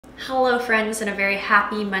Hello friends, and a very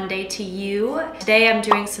happy Monday to you. Today I'm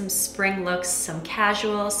doing some spring looks, some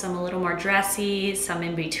casual, some a little more dressy, some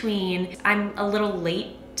in between. I'm a little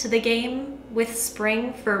late to the game with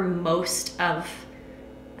spring for most of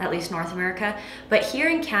at least North America, but here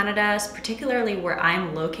in Canada, particularly where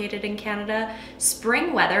I'm located in Canada,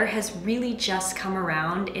 spring weather has really just come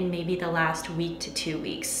around in maybe the last week to 2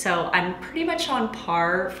 weeks. So I'm pretty much on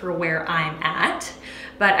par for where I'm at,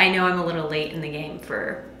 but I know I'm a little late in the game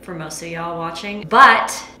for most of y'all watching,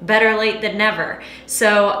 but better late than never.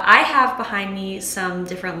 So I have behind me some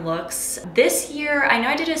different looks. This year, I know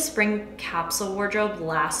I did a spring capsule wardrobe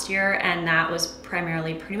last year, and that was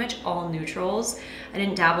primarily pretty much all neutrals. I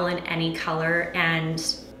didn't dabble in any color, and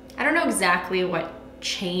I don't know exactly what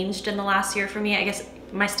changed in the last year for me. I guess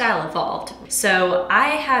my style evolved. So I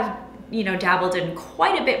have, dabbled in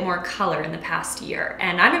quite a bit more color in the past year,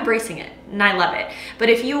 and I'm embracing it and I love it. But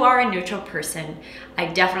if you are a neutral person, I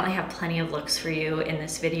definitely have plenty of looks for you in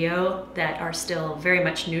this video that are still very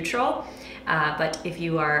much neutral. But if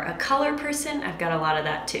you are a color person, I've got a lot of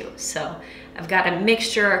that too. So I've got a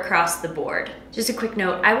mixture across the board. Just a quick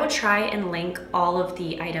note, I will try and link all of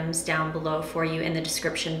the items down below for you in the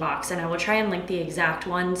description box, and I will try and link the exact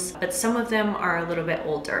ones, but some of them are a little bit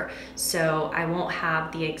older, so I won't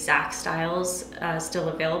have the exact styles still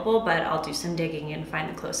available, but I'll do some digging and find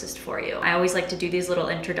the closest for you. I always like to do these little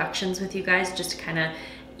introductions with you guys just to kind of,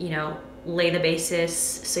 lay the basis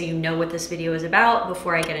so you know what this video is about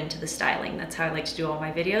before I get into the styling. That's how I like to do all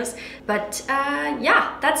my videos. But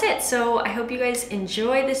yeah, that's it. So I hope you guys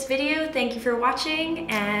enjoy this video. Thank you for watching,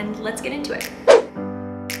 and let's get into it.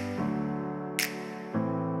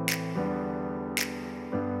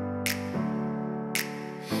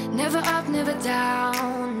 Never up, never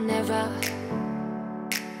down, never.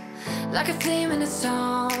 Like a theme in a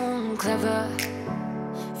song, clever.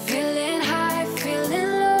 Feeling high,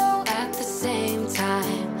 feeling low at the same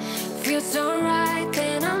time. Feels so right,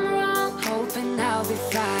 then I'm wrong, hoping I'll be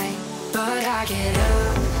fine. But I get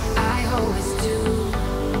up, I always do.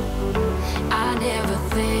 I never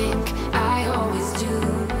think, I always do.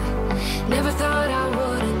 Never thought I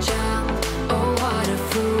wouldn't jump, oh what a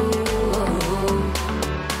fool.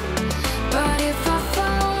 But if I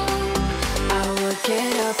fall, I will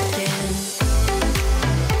get up again.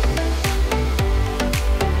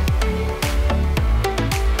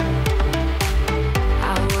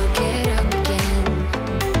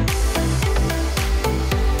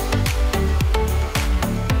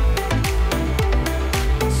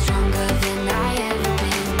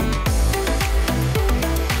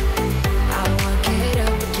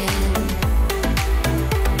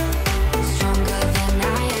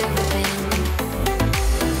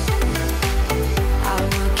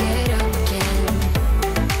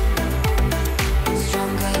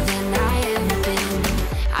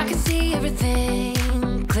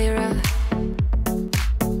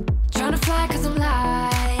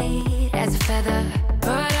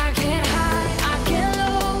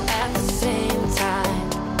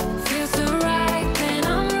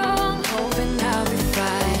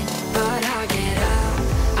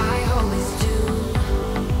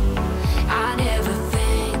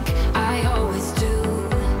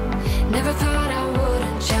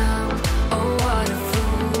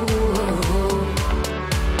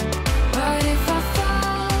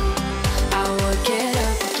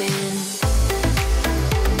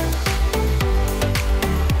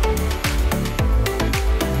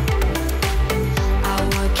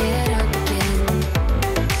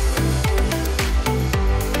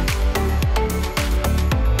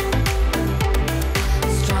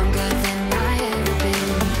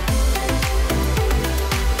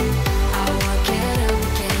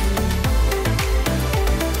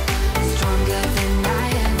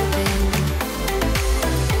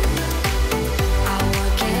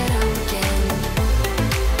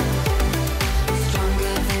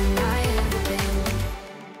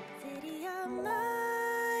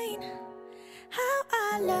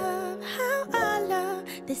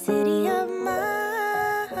 The city of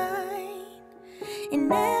mine, it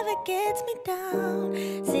never gets me down.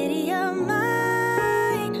 City of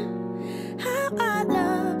mine, how I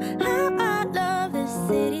love the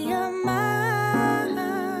city of mine.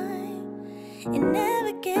 It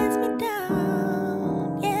never gets me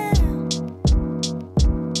down, yeah.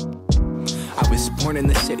 I was born in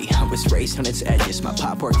the city, I was raised on its edges. My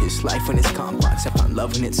pop work is life when it's complex. I found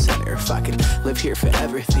love in its center. If I could live here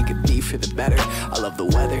forever, think it'd be for the better. I love the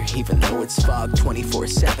weather, even though it's fog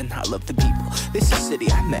 24/7. I love the people. This is city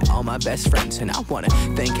I met all my best friends, and I wanna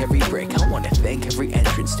thank every break. I wanna thank every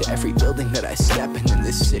entrance to every building that I step in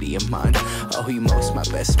this city of mine. I owe you most my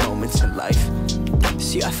best moments in life.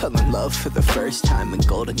 See, I fell in love for the first time in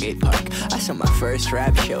Golden Gate Park. I saw my first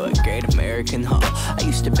rap show at Great American Hall. I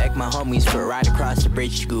used to beg my homies for a ride across the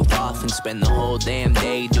bridge to goof off and spend the whole damn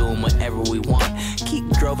day doing whatever we want. Keith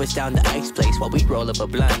drove us down to Ike's place while we'd roll up a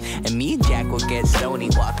blunt, and me and Jack would get stoney,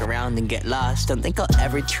 walk around and get lost. Don't think I'll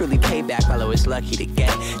ever truly pay back all I was lucky to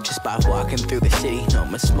get just by walking through the city. No,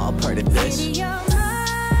 I'm a small part of this. City of mine,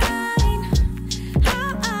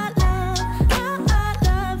 how I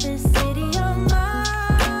love this city of mine.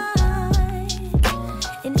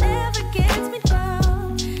 It never gets me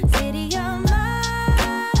down. City of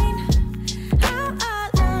mine, how I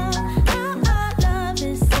love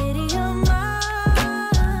this city of mine.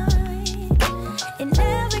 It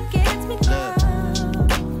never gets me down.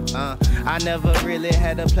 I never really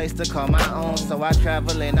had a place to call my own, so I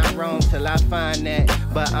travel and I roam till I find that.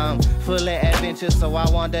 But I'm full of adventure, so I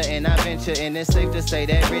wander and I venture, and it's safe to say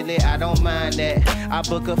that really I don't mind that. I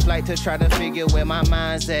book a flight to try to figure where my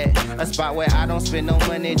mind's at, a spot where I don't spend no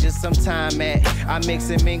money, just some time at. I mix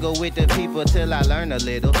and mingle with the people till I learn a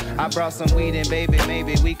little. I brought some weed and baby,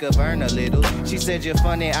 maybe we could burn a little. She said you're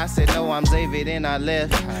funny, I said no, I'm Xavier, then I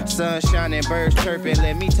left. Sun shining, birds chirping,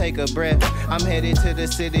 let me take a breath. I'm headed to the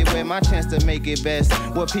city where my chance to make it best.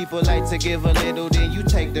 What people like to give a little, then you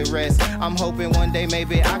take the rest. I'm hoping one day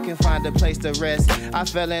maybe I can find a place to rest. I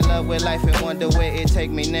fell in love with life and wonder where it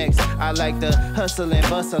take me next. I like the hustle and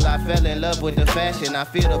bustle, I fell in love with the fashion. I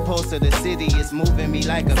feel the pulse of the city, it's moving me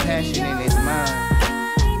like a passion, and it's mine.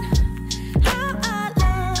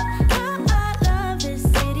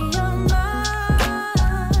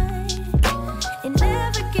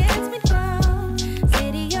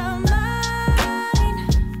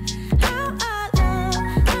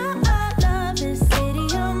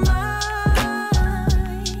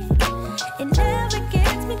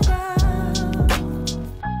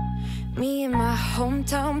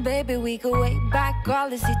 Hometown, baby, we go way back. All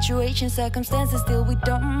the situations, circumstances, still we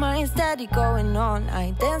don't mind. Steady going on, I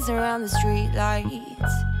ain't dancing around the street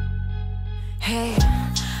lights. Hey,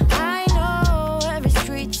 I know every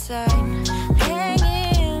street sign,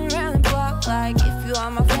 hanging around the block like if you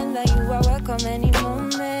are my friend, then you are welcome any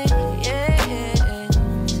moment. Yeah.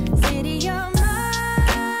 City of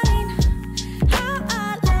mine, how I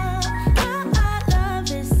love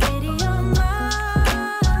this city of mine.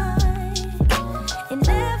 It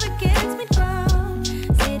never gets me down.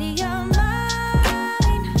 City of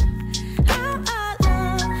mine, how I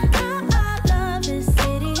love this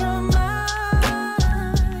city of mine.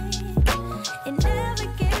 It never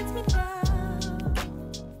gets me down.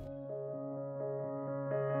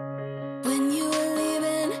 When you were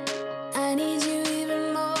leaving, I need you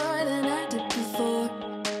even more than I did before.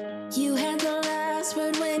 You had the last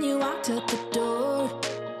word when you walked out the door.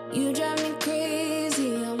 You drive me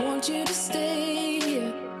crazy, I want you to stay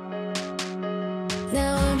here.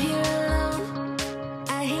 Now I'm here alone,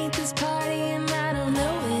 I hate this party and I don't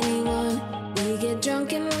know anyone. We get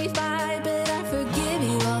drunk and we fight, but I forgive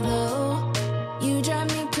you although you drive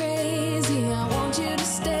me crazy, I want you to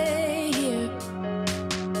stay here.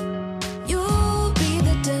 You'll be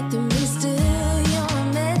the death of me still, you're my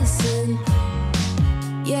medicine.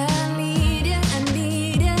 Yeah, I need you, I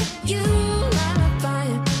need you. You light my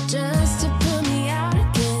fire just to put me out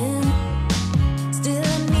again. Still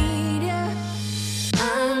I need you.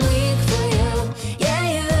 I'm weak for you, yeah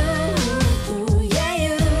you, yeah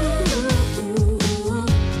you.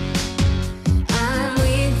 I'm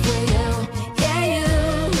weak for you, yeah you,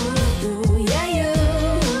 yeah you.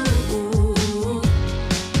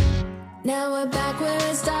 Now we're back where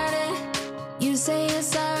it started. You say you're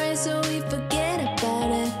sorry, so we forget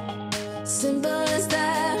about it. Simple as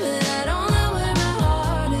that, but I don't know where my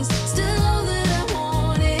heart is. Still all that I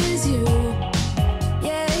want is you.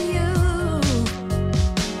 Yeah, you.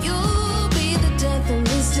 You'll be the death of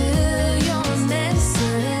me still. You're my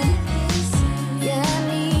medicine. Yeah, I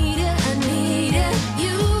need you, I need you.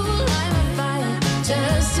 You light my fire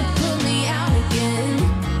just to put me out again.